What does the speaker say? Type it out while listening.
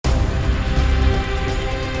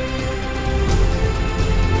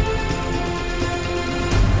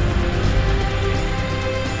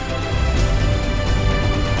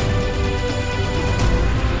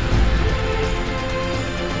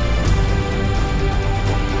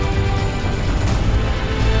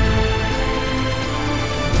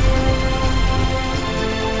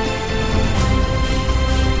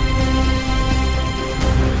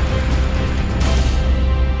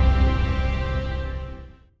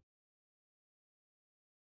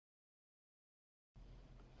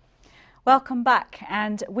Welcome back,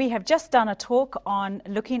 and we have just done a talk on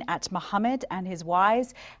looking at Muhammad and his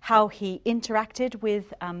wives, how he interacted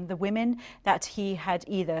with the women that he had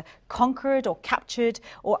either conquered or captured,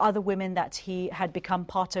 or other women that he had become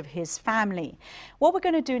part of his family. What we're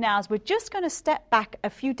going to do now is we're just going to step back a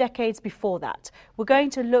few decades before that. We're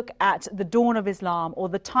going to look at the dawn of Islam, or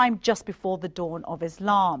the time just before the dawn of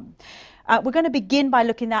Islam. We're going to begin by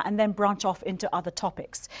looking at and then branch off into other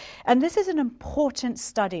topics. And this is an important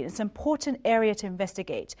study. It's an important area to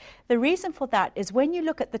investigate. The reason for that is when you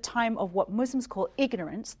look at the time of what Muslims call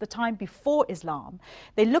ignorance, the time before Islam,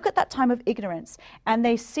 they look at that time of ignorance and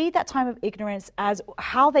they see that time of ignorance as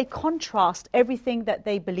how they contrast everything that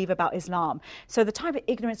they believe about Islam. So the time of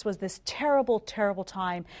ignorance was this terrible, terrible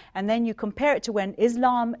time. And then you compare it to when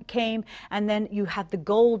Islam came, and then you had the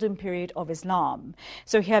golden period of Islam.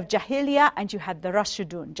 So you have Jahiliyyah, and you had the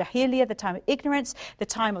Rashidun. Jahiliyyah, the time of ignorance, the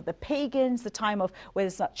time of the pagans, the time of where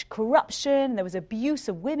there's such corruption, there was abuse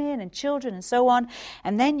of women and children and so on.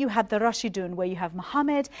 And then you have the Rashidun, where you have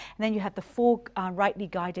Muhammad, and then you have the four rightly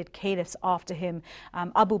guided caliphs after him,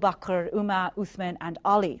 Abu Bakr, Umar, Uthman, and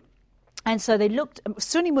Ali. And so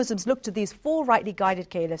Sunni Muslims looked to these four rightly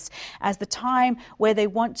guided caliphs as the time where they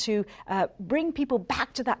want to bring people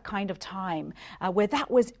back to that kind of time, where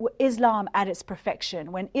that was Islam at its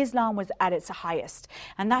perfection, when Islam was at its highest.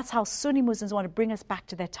 And that's how Sunni Muslims want to bring us back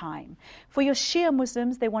to their time. For your Shia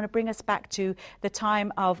Muslims, they want to bring us back to the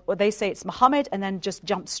time of, or they say it's Muhammad and then just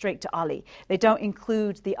jump straight to Ali. They don't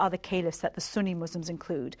include the other caliphs that the Sunni Muslims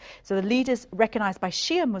include. So the leaders recognized by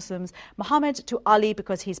Shia Muslims, Muhammad to Ali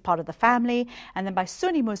because he's part of the family, and then by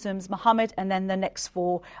Sunni Muslims, Muhammad, and then the next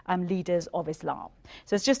four leaders of Islam.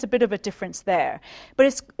 So it's just a bit of a difference there. But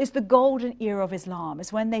it's the golden era of Islam.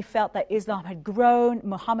 It's when they felt that Islam had grown,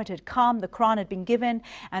 Muhammad had come, the Quran had been given,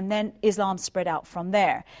 and then Islam spread out from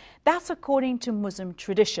there. That's according to Muslim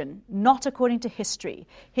tradition, not according to history.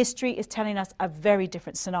 History is telling us a very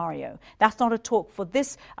different scenario. That's not a talk for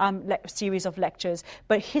this series of lectures,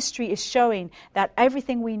 but history is showing that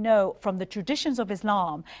everything we know from the traditions of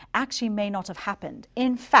Islam actually may not have happened.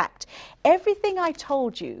 In fact, everything I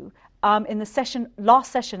told you in the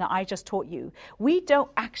last session that I just taught you, we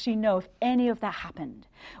don't actually know if any of that happened.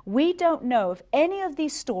 We don't know if any of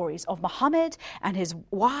these stories of Muhammad and his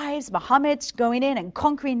wives, Muhammad going in and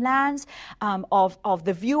conquering lands, of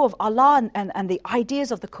the view of Allah and the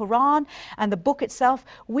ideas of the Quran and the book itself,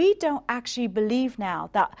 we don't actually believe now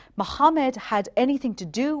that Muhammad had anything to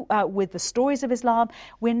do with the stories of Islam.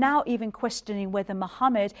 We're now even questioning whether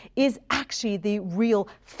Muhammad is actually the real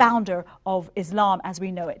founder of Islam as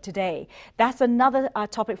we know it today. That's another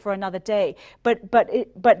topic for another day. But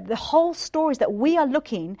the whole stories that we are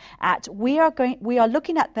looking at, we are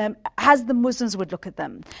looking at them as the Muslims would look at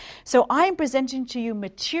them. So I'm presenting to you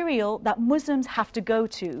material that Muslims have to go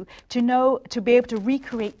to know, to be able to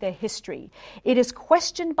recreate their history. It is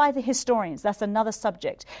questioned by the historians. That's another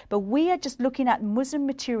subject. But we are just looking at Muslim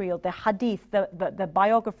material, the hadith, the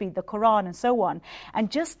biography, the Quran, and so on,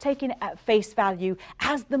 and just taking it at face value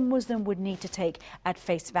as the Muslim would need to take at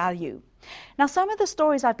face value. Now, some of the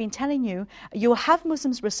stories I've been telling you, you'll have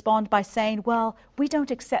Muslims respond by saying, well, we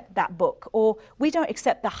don't accept that book, or we don't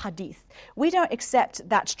accept the hadith, we don't accept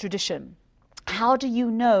that tradition. How do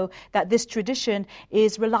you know that this tradition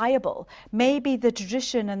is reliable? Maybe the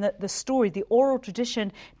tradition and the story, the oral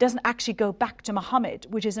tradition, doesn't actually go back to Muhammad,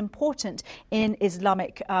 which is important in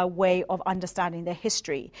Islamic way of understanding their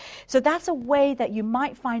history. So that's a way that you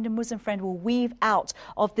might find a Muslim friend will weave out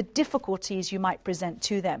of the difficulties you might present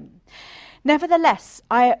to them. Nevertheless,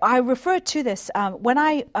 I referred to this when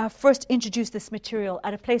I first introduced this material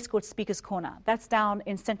at a place called Speaker's Corner. That's down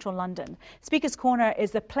in central London. Speaker's Corner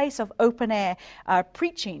is a place of open-air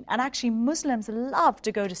preaching, and actually Muslims love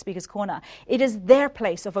to go to Speaker's Corner. It is their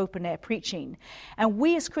place of open-air preaching. And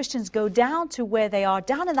we as Christians go down to where they are,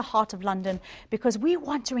 down in the heart of London, because we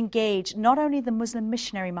want to engage not only the Muslim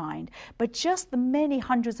missionary mind, but just the many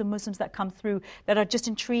hundreds of Muslims that come through that are just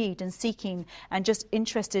intrigued and seeking and just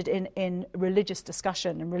interested in religious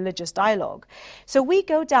discussion and religious dialogue. So we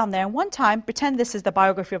go down there, and one time, pretend this is the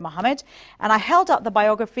biography of Muhammad, and I held up the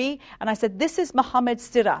biography and I said, this is Muhammad's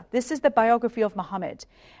Sirah, this is the biography of Muhammad.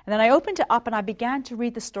 And then I opened it up and I began to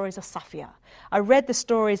read the stories of Safiya. I read the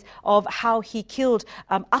stories of how he killed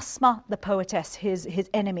Asma, the poetess, his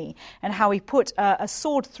enemy, and how he put a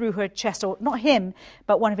sword through her chest, or not him,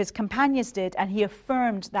 but one of his companions did, and he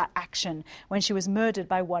affirmed that action when she was murdered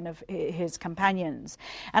by one of his companions.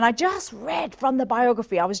 And I just read from the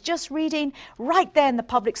biography. I was just reading right there in the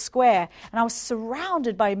public square, and I was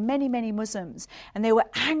surrounded by many, many Muslims, and they were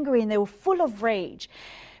angry and they were full of rage.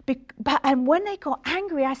 And when they got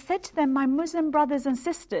angry, I said to them, my Muslim brothers and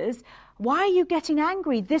sisters, Why are you getting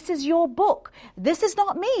angry? This is your book. This is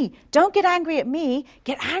not me. Don't get angry at me.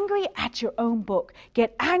 Get angry at your own book.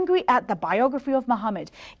 Get angry at the biography of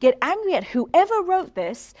Muhammad. Get angry at whoever wrote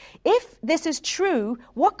this. If this is true,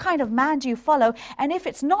 what kind of man do you follow? And if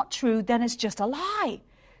it's not true, then it's just a lie.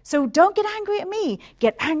 So don't get angry at me.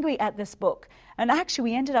 Get angry at this book. And actually,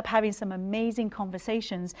 we ended up having some amazing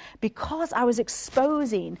conversations because I was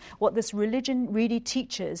exposing what this religion really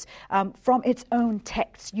teaches from its own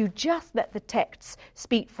texts. You just let the texts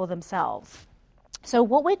speak for themselves. So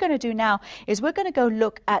what we're going to do now is we're going to go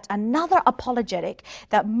look at another apologetic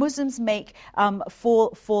that Muslims make for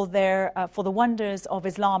the wonders of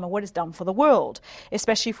Islam and what it's done for the world,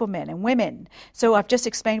 especially for men and women. So I've just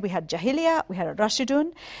explained we had Jahiliyyah, we had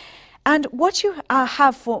Rashidun. And what you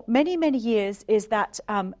have for many, many years is that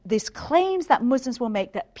these claims that Muslims will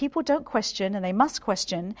make that people don't question, and they must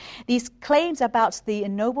question, these claims about the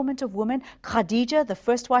ennoblement of women, Khadija, the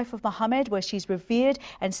first wife of Muhammad, where she's revered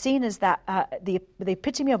and seen as that the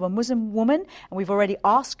epitome of a Muslim woman, and we've already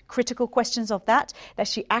asked critical questions of that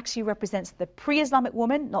she actually represents the pre-Islamic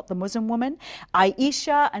woman, not the Muslim woman,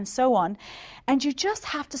 Aisha, and so on. And you just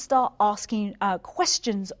have to start asking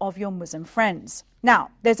questions of your Muslim friends.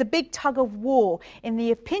 Now, there's a big tug of war in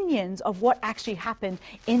the opinions of what actually happened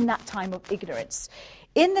in that time of ignorance.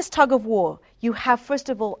 In this tug of war, you have, first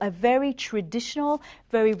of all, a very traditional,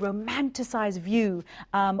 very romanticized view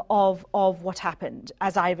of what happened,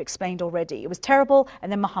 as I've explained already. It was terrible,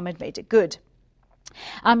 and then Muhammad made it good.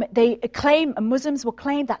 Muslims will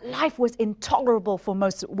claim that life was intolerable for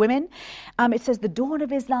most women. It says the dawn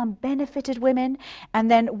of Islam benefited women, and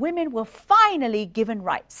then women were finally given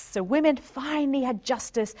rights. So women finally had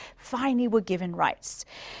justice, finally were given rights.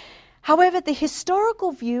 However, the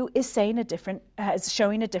historical view is showing a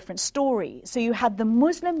different story. So you had the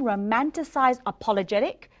Muslim romanticized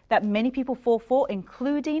apologetic that many people fall for,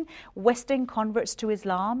 including Western converts to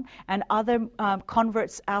Islam and other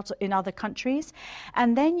converts out in other countries.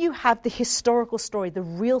 And then you have the historical story, the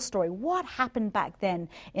real story. What happened back then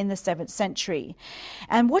in the 7th century?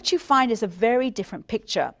 And what you find is a very different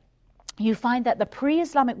picture. You find that the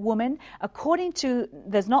pre-Islamic woman, according to,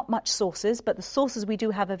 there's not much sources, but the sources we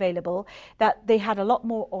do have available, that they had a lot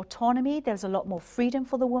more autonomy, there was a lot more freedom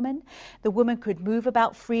for the woman. The woman could move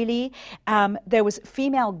about freely. There was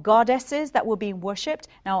female goddesses that were being worshipped.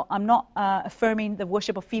 Now, I'm not affirming the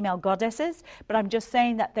worship of female goddesses, but I'm just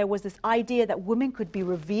saying that there was this idea that women could be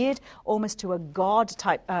revered almost to a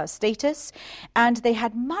god-type status. And they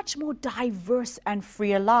had much more diverse and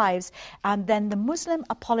freer lives than the Muslim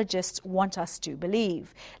apologists want us to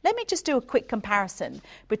believe. Let me just do a quick comparison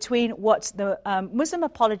between what the Muslim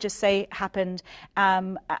apologists say happened and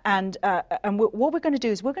what we're going to do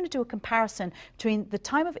is we're going to do a comparison between the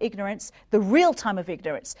time of ignorance, the real time of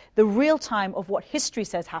ignorance, the real time of what history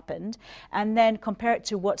says happened, and then compare it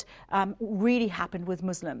to what really happened with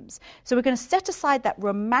Muslims. So we're going to set aside that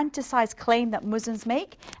romanticized claim that Muslims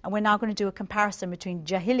make, and we're now going to do a comparison between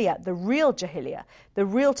Jahiliyyah, the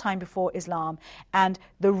real time before Islam, and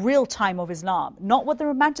the real time of Islam. Not what the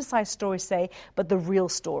romanticized stories say, but the real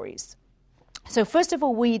stories. So first of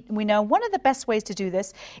all, we know one of the best ways to do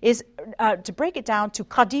this is to break it down to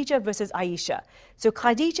Khadija versus Aisha. So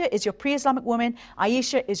Khadija is your pre-Islamic woman,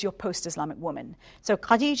 Aisha is your post-Islamic woman. So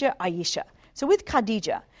Khadija, Aisha. So with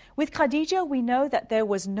Khadija, we know that there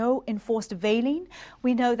was no enforced veiling.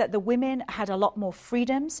 We know that the women had a lot more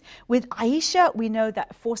freedoms. With Aisha, we know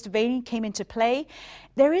that forced veiling came into play.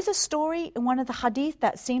 There is a story in one of the hadith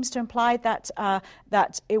that seems to imply that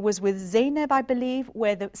it was with Zainab, I believe,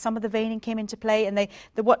 where some of the veiling came into play. And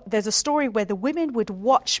there's a story where the women would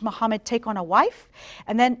watch Muhammad take on a wife,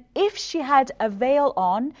 and then if she had a veil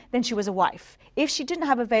on, then she was a wife. If she didn't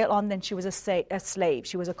have a veil on, then she was a slave.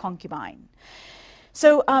 She was a concubine.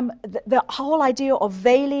 So the whole idea of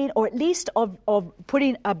veiling, or at least of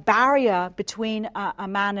putting a barrier between a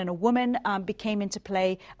man and a woman, became into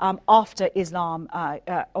play after Islam,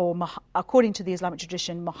 according to the Islamic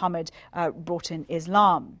tradition, Muhammad brought in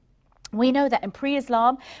Islam. We know that in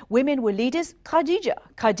pre-Islam, women were leaders.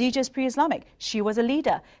 Khadija is pre-Islamic. She was a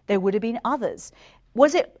leader. There would have been others.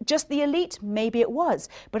 Was it just the elite? Maybe it was.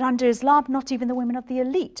 But under Islam, not even the women of the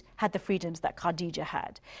elite had the freedoms that Khadija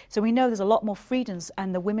had. So we know there's a lot more freedoms,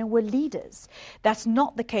 and the women were leaders. That's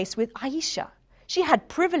not the case with Aisha. She had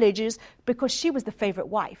privileges because she was the favorite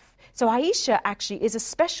wife. So Aisha actually is a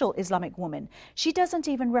special Islamic woman. She doesn't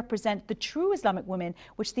even represent the true Islamic women,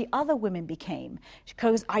 which the other women became,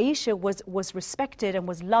 because Aisha was respected and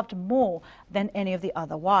was loved more than any of the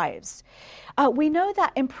other wives. We know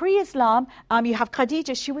that in pre-Islam, you have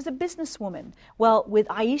Khadija, she was a businesswoman. Well, with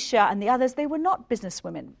Aisha and the others, they were not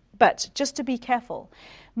businesswomen. But just to be careful,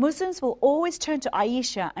 Muslims will always turn to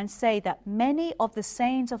Aisha and say that many of the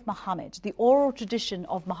sayings of Muhammad, the oral tradition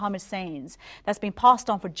of Muhammad's sayings that's been passed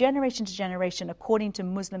on for generation to generation according to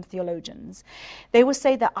Muslim theologians, they will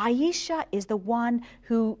say that Aisha is the one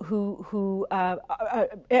who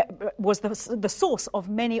was the source of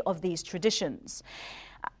many of these traditions.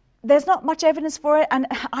 There's not much evidence for it, and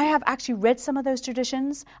I have actually read some of those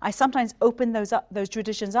traditions. I sometimes open those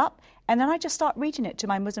traditions up, and then I just start reading it to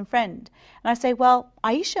my Muslim friend. And I say, well,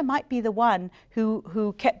 Aisha might be the one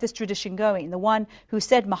who kept this tradition going, the one who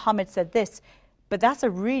said Muhammad said this. But that's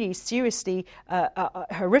a really seriously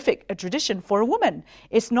horrific tradition for a woman.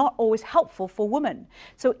 It's not always helpful for women.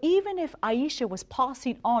 So even if Aisha was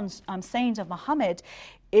passing on sayings of Muhammad,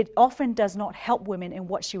 it often does not help women in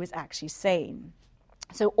what she was actually saying.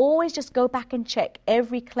 So always just go back and check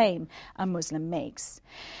every claim a Muslim makes.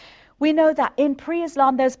 We know that in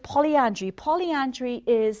pre-Islam there's polyandry. Polyandry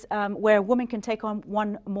is where a woman can take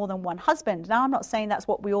on more than one husband. Now, I'm not saying that's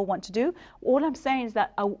what we all want to do. All I'm saying is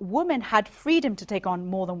that a woman had freedom to take on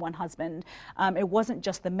more than one husband. It wasn't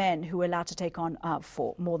just the men who were allowed to take on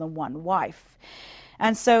for more than one wife.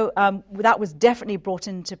 And so that was definitely brought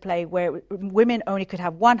into play where women only could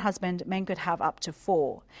have one husband, men could have up to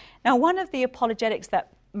 4. Now, one of the apologetics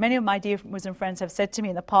that many of my dear Muslim friends have said to me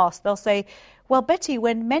in the past, they'll say, well, Betty,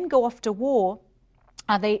 when men go off to war,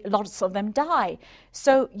 lots of them die.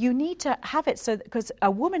 So you need to have it because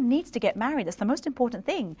a woman needs to get married. That's the most important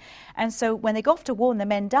thing. And so when they go off to war and the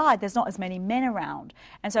men die, there's not as many men around.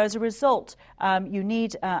 And so as a result, you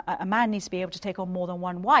need a man needs to be able to take on more than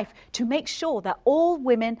one wife to make sure that all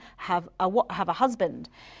women have a husband.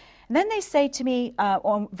 And then they say to me,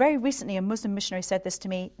 very recently a Muslim missionary said this to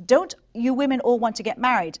me, don't you women all want to get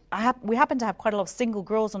married? We happen to have quite a lot of single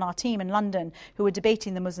girls on our team in London who were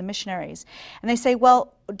debating the Muslim missionaries. And they say,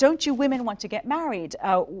 well, don't you women want to get married?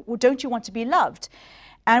 Don't you want to be loved?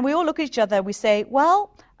 And we all look at each other, we say,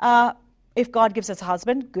 well, if God gives us a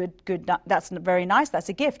husband, good, that's very nice, that's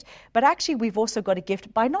a gift. But actually, we've also got a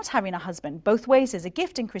gift by not having a husband. Both ways is a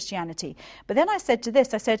gift in Christianity. But then I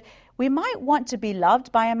said, we might want to be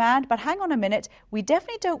loved by a man, but hang on a minute, we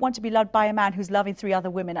definitely don't want to be loved by a man who's loving 3 other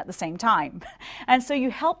women at the same time. And so you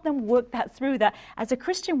help them work that through, that as a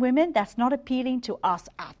Christian women, that's not appealing to us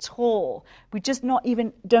at all. We just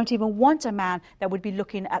don't even want a man that would be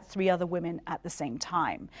looking at 3 other women at the same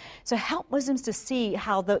time. So help Muslims to see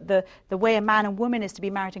how the way a man and woman is to be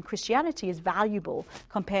married in Christianity is valuable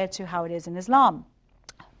compared to how it is in Islam.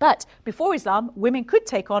 But before Islam, women could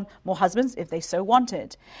take on more husbands if they so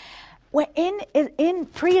wanted. Where in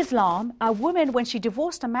pre-Islam, a woman, when she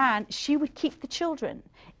divorced a man, she would keep the children.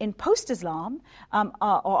 In post-Islam,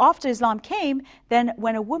 or after Islam came, then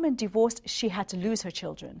when a woman divorced, she had to lose her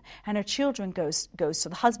children. And her children goes to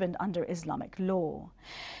the husband under Islamic law.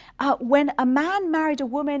 When a man married a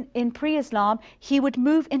woman in pre-Islam, he would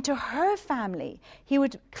move into her family. He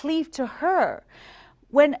would cleave to her.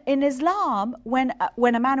 When in Islam, when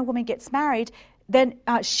a man and woman gets married, then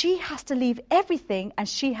she has to leave everything and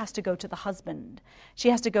she has to go to the husband. She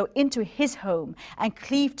has to go into his home and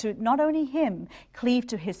cleave to not only him, cleave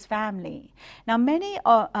to his family. Now, many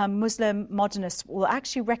Muslim modernists will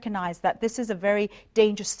actually recognize that this is a very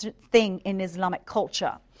dangerous thing in Islamic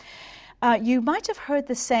culture. You might have heard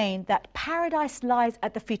the saying that paradise lies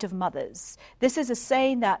at the feet of mothers. This is a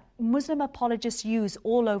saying that Muslim apologists use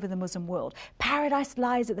all over the Muslim world. Paradise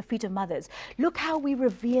lies at the feet of mothers. Look how we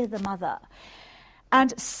revere the mother.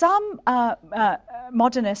 And some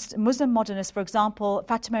Muslim modernists, for example,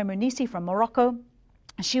 Fatima Munisi from Morocco,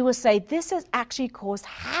 she will say this has actually caused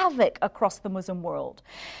havoc across the Muslim world.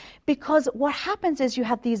 Because what happens is you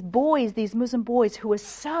have these Muslim boys who are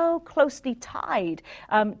so closely tied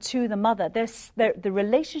to the mother. The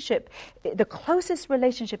relationship, the closest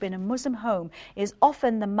relationship in a Muslim home is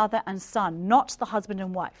often the mother and son, not the husband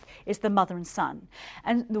and wife. It's the mother and son.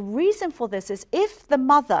 And the reason for this is if the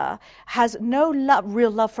mother has no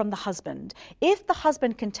real love from the husband, if the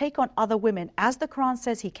husband can take on other women, as the Quran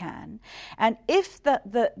says he can, and if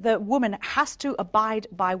the woman has to abide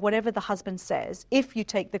by whatever the husband says, if you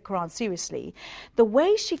take the Quran seriously, the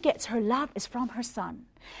way she gets her love is from her son.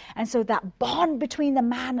 And so that bond between the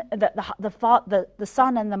man, the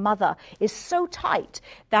son and the mother is so tight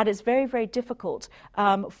that it's very, very difficult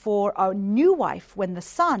for a new wife. When the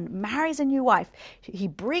son marries a new wife, he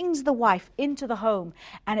brings the wife into the home,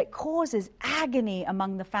 and it causes agony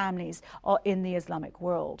among the families in the Islamic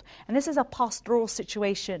world. And this is a pastoral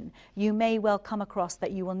situation you may well come across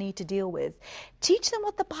that you will need to deal with. Teach them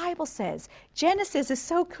what the Bible says. Genesis is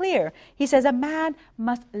so clear. He says a man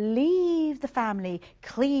must leave the family,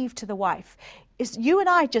 cleave to the wife. you and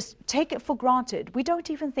I just take it for granted. We don't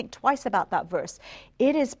even think twice about that verse.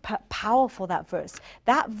 It is powerful, that verse.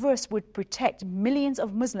 That verse would protect millions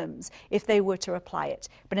of Muslims if they were to apply it.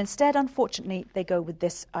 But instead, unfortunately, they go with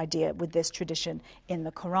this idea, with this tradition in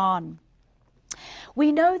the Quran.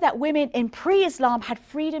 We know that women in pre-Islam had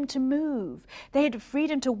freedom to move. They had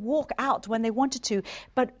freedom to walk out when they wanted to.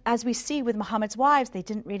 But as we see with Muhammad's wives, they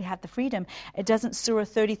didn't really have the freedom. It doesn't Surah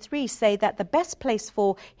 33 say that the best place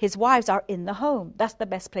for his wives are in the home? That's the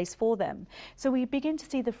best place for them. So we begin to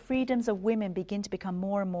see the freedoms of women begin to become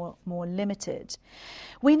more and more limited.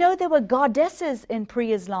 We know there were goddesses in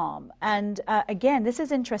pre-Islam. And again, this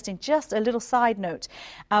is interesting. Just a little side note.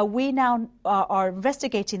 We now are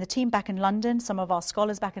investigating, the team back in London, some of our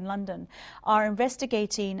scholars back in London, are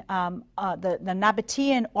investigating the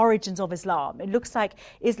Nabatean origins of Islam. It looks like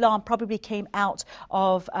Islam probably came out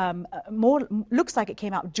of, looks like it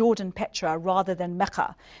came out of Jordan, Petra, rather than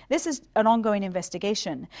Mecca. This is an ongoing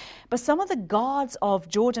investigation. But some of the gods of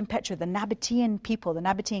Jordan, Petra, the Nabatean people, the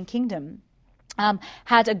Nabatean kingdom,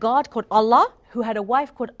 had a god called Allah, who had a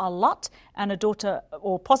wife called Allat, and a daughter,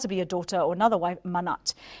 or possibly a daughter, or another wife,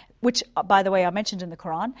 Manat, which, by the way, I mentioned in the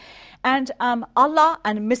Quran. And Allah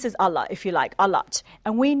and Mrs. Allah, if you like, Allat.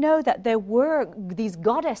 And we know that there were these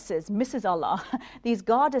goddesses, Mrs. Allah, these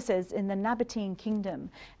goddesses in the Nabatean kingdom,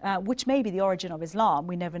 which may be the origin of Islam,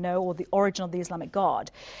 we never know, or the origin of the Islamic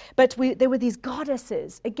god. But there were these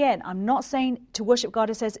goddesses. Again, I'm not saying to worship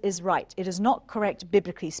goddesses is right. It is not correct,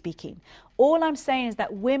 biblically speaking. All I'm saying is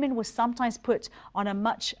that women were sometimes put on a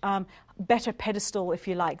much better pedestal, if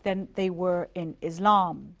you like, than they were in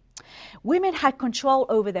Islam. Women had control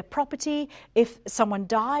over their property. If someone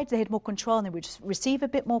died, they had more control and they would receive a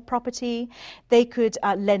bit more property. They could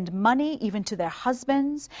lend money even to their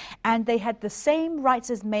husbands, and they had the same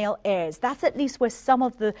rights as male heirs. That's at least where some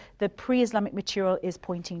of the pre-Islamic material is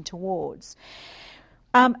pointing towards.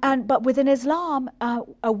 But within Islam,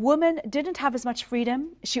 a woman didn't have as much freedom.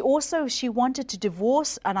 She wanted to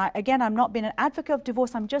divorce. And I'm not being an advocate of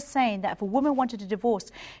divorce. I'm just saying that if a woman wanted to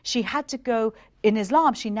divorce, she had to go, in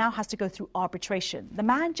Islam, she now has to go through arbitration. The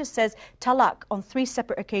man just says talaq on 3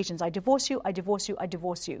 separate occasions. I divorce you, I divorce you, I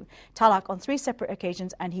divorce you. Talaq on 3 separate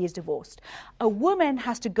occasions, and he is divorced. A woman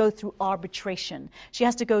has to go through arbitration. She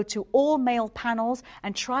has to go to all male panels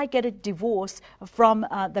and try get a divorce from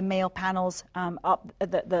the male panels,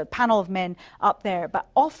 the panel of men up there. But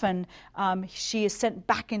often she is sent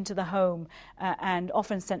back into the home and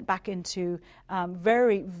often sent back into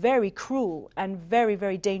very, very cruel and very,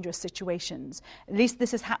 very dangerous situations. At least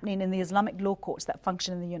this is happening in the Islamic law courts that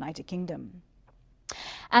function in the United Kingdom.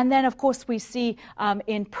 And then, of course, we see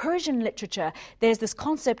in Persian literature, there's this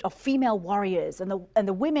concept of female warriors, and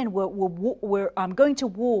the women were going to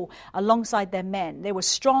war alongside their men. They were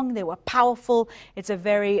strong, they were powerful. It's a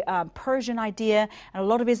very Persian idea, and a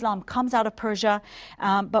lot of Islam comes out of Persia.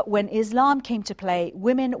 But when Islam came to play,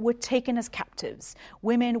 women were taken as captives.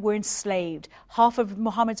 Women were enslaved. Half of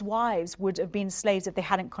Muhammad's wives would have been slaves if they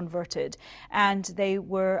hadn't converted, and they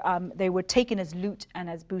were taken as loot and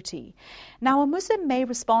as booty. Now, a Muslim may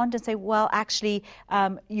respond and say, well, actually,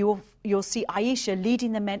 you'll see Aisha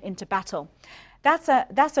leading the men into battle. That's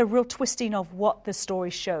a real twisting of what the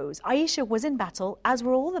story shows. Aisha was in battle, as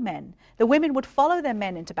were all the men. The women would follow their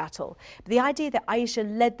men into battle. But the idea that Aisha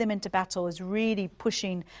led them into battle is really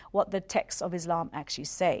pushing what the texts of Islam actually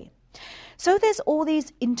say. So there's all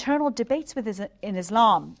these internal debates in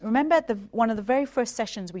Islam. Remember, one of the very first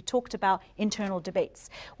sessions we talked about internal debates.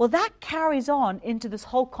 Well, that carries on into this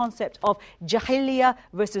whole concept of Jahiliyyah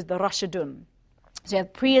versus the Rashidun. So you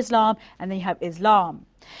have pre-Islam and then you have Islam.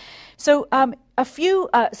 So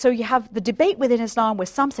so you have the debate within Islam where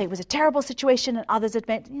some say it was a terrible situation and others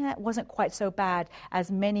admit, it wasn't quite so bad as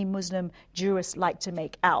many Muslim jurists like to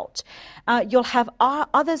make out. You'll have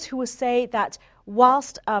others who will say that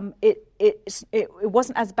whilst it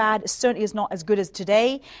wasn't as bad, it certainly is not as good as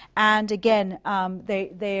today. And again,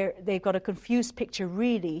 they've got a confused picture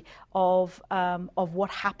really of what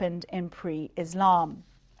happened in pre-Islam.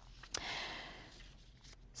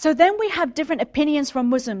 So then we have different opinions from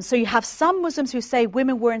Muslims. So you have some Muslims who say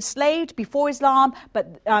women were enslaved before Islam,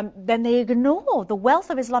 but then they ignore the wealth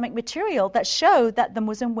of Islamic material that show that the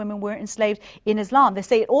Muslim women were enslaved in Islam. They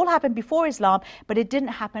say it all happened before Islam, but it didn't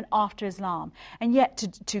happen after Islam. And yet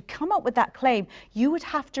to come up with that claim, you would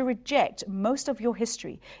have to reject most of your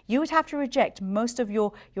history. You would have to reject most of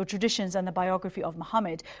your traditions and the biography of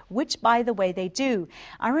Muhammad, which, by the way, they do.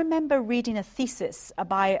 I remember reading a thesis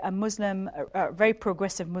by a Muslim, a very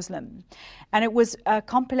progressive Muslim, and it was a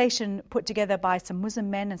compilation put together by some Muslim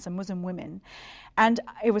men and some Muslim women, And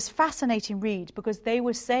it was fascinating read, because they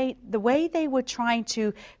were saying the way they were trying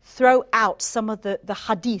to throw out some of the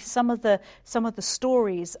hadith, some of the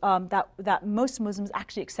stories that most Muslims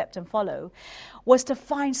actually accept and follow, was to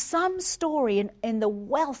find some story in the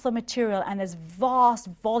wealth of material, and there's vast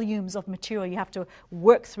volumes of material you have to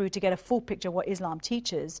work through to get a full picture of what Islam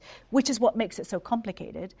teaches, which is what makes it so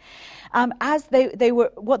complicated.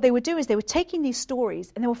 What they would do is they were taking these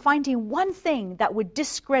stories and they were finding one thing that would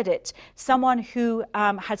discredit someone who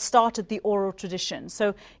had started the oral tradition.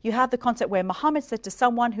 So you have the concept where Muhammad said to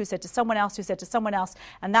someone, who said to someone else, who said to someone else,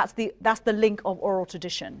 and that's the link of oral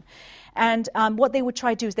tradition. And what they would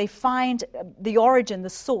try to do is they find the origin, the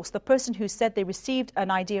source, the person who said they received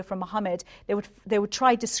an idea from Muhammad. They would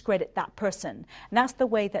try to discredit that person, and that's the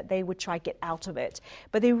way that they would try to get out of it.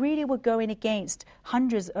 But they really were going against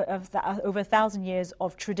hundreds of over 1,000 years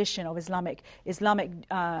of tradition of Islamic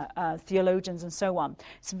theologians and so on.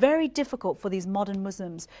 It's very difficult for these modern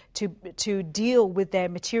Muslims to deal with their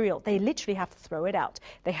material. They literally have to throw it out.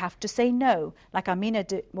 They have to say no, like Amina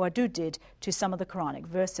Wadud did to some of the Quranic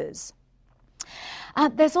verses.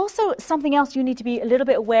 There's also something else you need to be a little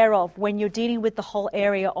bit aware of when you're dealing with the whole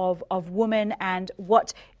area of women and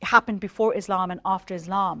what happened before Islam and after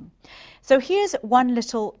Islam. So here's one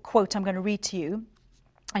little quote I'm going to read to you.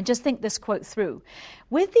 And just think this quote through.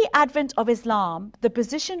 With the advent of Islam, the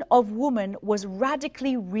position of woman was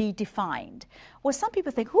radically redefined. Well, some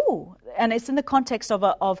people think, ooh, and it's in the context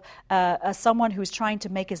of someone who's trying to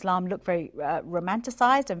make Islam look very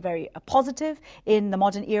romanticized and very positive in the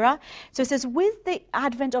modern era. So it says, with the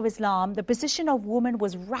advent of Islam, the position of woman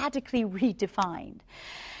was radically redefined.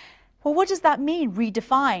 Well, what does that mean,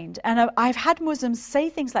 redefined? And I've had Muslims say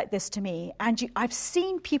things like this to me, and I've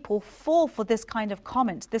seen people fall for this kind of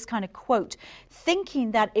comment, this kind of quote, thinking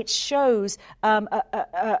that it shows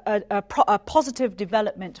a positive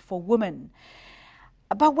development for women.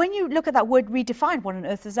 But when you look at that word redefined, what on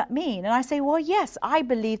earth does that mean? And I say, well, yes, I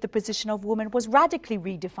believe the position of woman was radically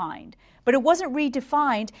redefined. But it wasn't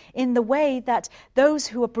redefined in the way that those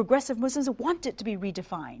who are progressive Muslims want it to be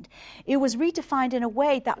redefined. It was redefined in a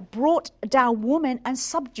way that brought down women and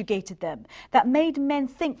subjugated them, that made men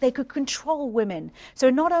think they could control women. So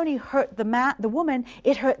it not only hurt the woman,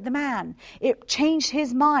 it hurt the man. It changed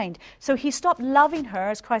his mind. So he stopped loving her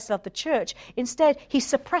as Christ loved the church. Instead, he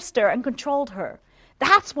suppressed her and controlled her.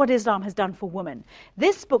 That's what Islam has done for women.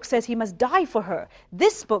 This book says he must die for her.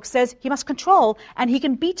 This book says he must control, and he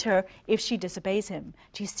can beat her if she disobeys him.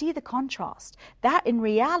 Do you see the contrast? That in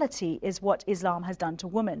reality is what Islam has done to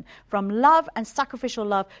women, from love and sacrificial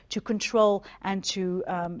love to control and to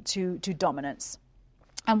dominance.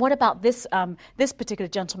 And what about this particular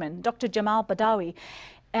gentleman, Dr. Jamal Badawi?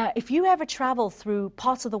 If you ever travel through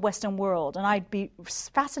parts of the Western world, and I'd be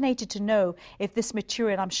fascinated to know if this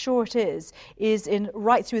material, and I'm sure it is in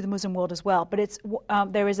right through the Muslim world as well, but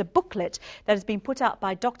there is a booklet that has been put out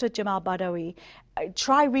by Dr. Jamal Badawi.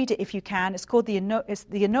 Try read it if you can. It's called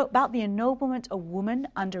about the ennoblement of woman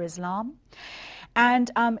under Islam.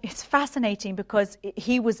 And it's fascinating because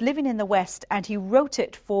he was living in the West and he wrote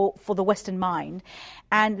it for the Western mind.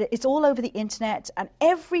 And it's all over the internet. And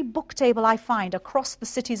every book table I find across the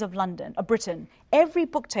cities of Britain, every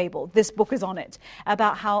book table, this book is on it,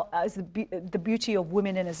 about how the beauty of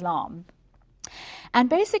women in Islam. And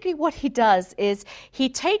basically what he does is he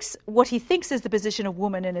takes what he thinks is the position of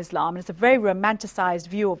woman in Islam, and it's a very romanticized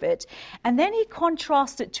view of it, and then he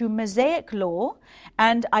contrasts it to Mosaic law.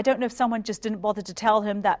 And I don't know if someone just didn't bother to tell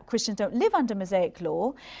him that Christians don't live under Mosaic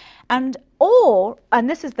law. And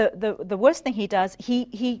this is the worst thing he does,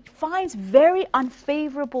 he finds very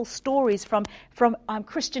unfavorable stories from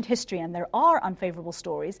Christian history, and there are unfavorable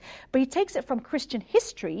stories, but he takes it from Christian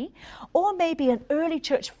history, or maybe an early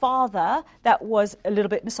church father that was a little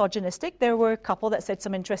bit misogynistic. There were a couple that said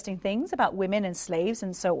some interesting things about women and slaves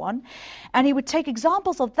and so on, and he would take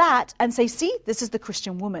examples of that and say, see, this is the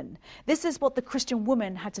Christian woman. This is what the Christian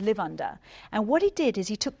woman had to live under. And what he did is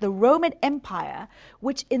he took the Roman Empire,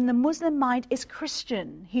 which in the Muslim mind is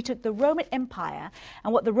Christian. He took the Roman Empire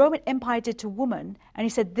and what the Roman Empire did to woman, and he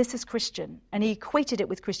said, this is Christian. And he equated it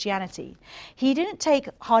with Christianity. He didn't take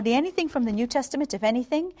hardly anything from the New Testament, if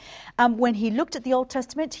anything. When he looked at the Old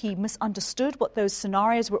Testament, he misunderstood what those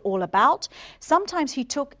scenarios were all about. Sometimes he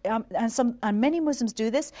took, and many Muslims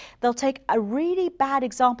do this, they'll take a really bad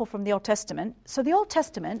example from the Old Testament. So the Old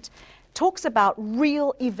Testament talks about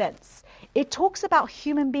real events. It talks about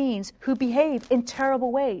human beings who behave in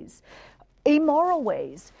terrible ways, immoral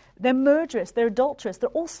ways. They're murderous, they're adulterous, they're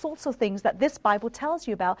all sorts of things that this Bible tells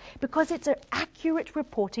you about because it's an accurate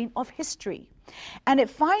reporting of history. And it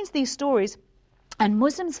finds these stories And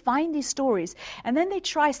Muslims find these stories, and then they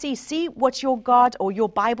try, see what your God or your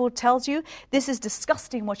Bible tells you. This is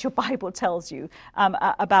disgusting what your Bible tells you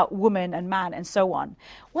about woman and man and so on.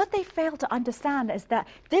 What they fail to understand is that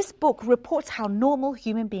this book reports how normal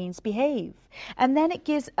human beings behave. And then it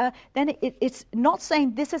gives, it's not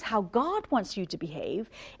saying this is how God wants you to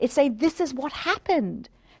behave. It's saying this is what happened.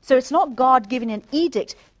 So it's not God giving an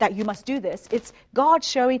edict that you must do this. It's God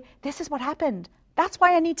showing this is what happened. That's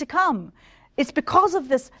why I need to come. It's because of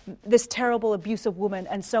this terrible abuse of women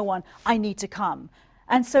and so on, I need to come.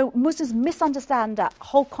 And so Muslims misunderstand that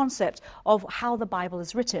whole concept of how the Bible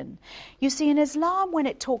is written. You see, in Islam, when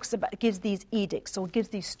it talks about, gives these edicts or gives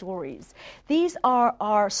these stories, these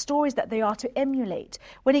are stories that they are to emulate.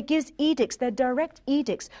 When it gives edicts, they're direct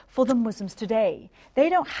edicts for the Muslims today. They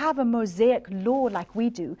don't have a Mosaic law like we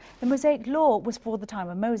do. The Mosaic law was for the time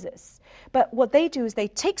of Moses. But what they do is they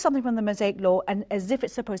take something from the Mosaic law and as if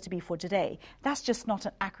it's supposed to be for today. That's just not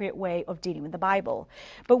an accurate way of dealing with the Bible.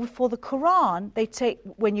 But for the Quran, they take,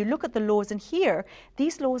 when you look at the laws in here,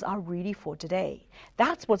 these laws are really for today.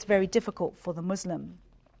 That's what's very difficult for the Muslim.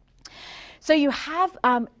 So you have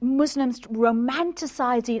Muslims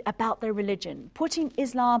romanticizing about their religion, putting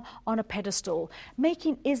Islam on a pedestal,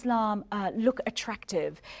 making Islam look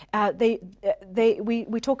attractive.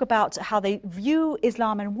 We talk about how they view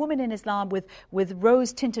Islam and women in Islam with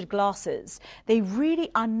rose-tinted glasses. They really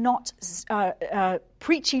are not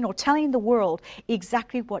preaching or telling the world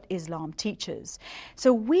exactly what Islam teaches.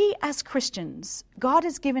 So we as Christians, God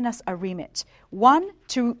has given us a remit. One,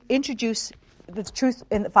 to introduce the truth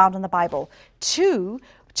found in the Bible. Two,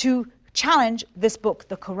 to challenge this book,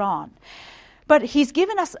 the Quran. But he's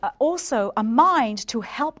given us also a mind to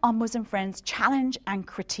help our Muslim friends challenge and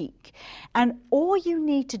critique. And all you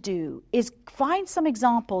need to do is find some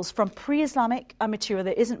examples from pre-Islamic material.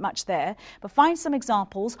 There isn't much there, but find some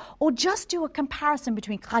examples, or just do a comparison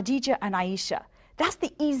between Khadija and Aisha. That's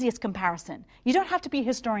the easiest comparison. You don't have to be a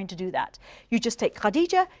historian to do that. You just take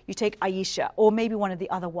Khadija, you take Aisha, or maybe one of the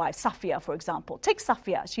other wives, Safiya, for example. Take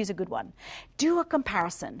Safiya, she's a good one. Do a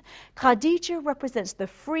comparison. Khadija represents the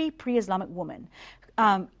free pre-Islamic woman.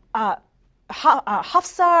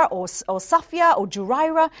 Hafsa or Safiya or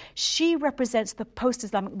Juraira, she represents the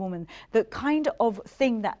post-Islamic woman, the kind of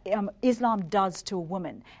thing that Islam does to a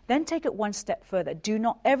woman. Then take it one step further. Do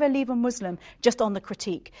not ever leave a Muslim just on the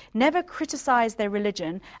critique. Never criticize their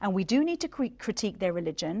religion, and we do need to critique their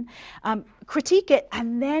religion. Critique it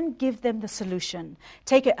and then give them the solution.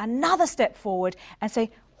 Take it another step forward and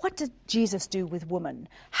say, what did Jesus do with woman?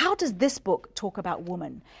 How does this book talk about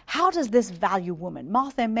woman? How does this value woman?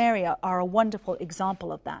 Martha and Mary are a wonderful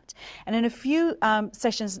example of that. And in a few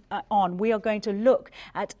sessions on, we are going to look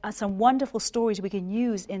at some wonderful stories we can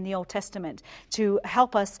use in the Old Testament to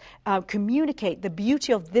help us communicate the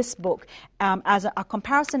beauty of this book as a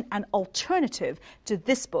comparison and alternative to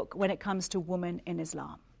this book when it comes to woman in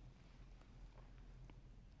Islam.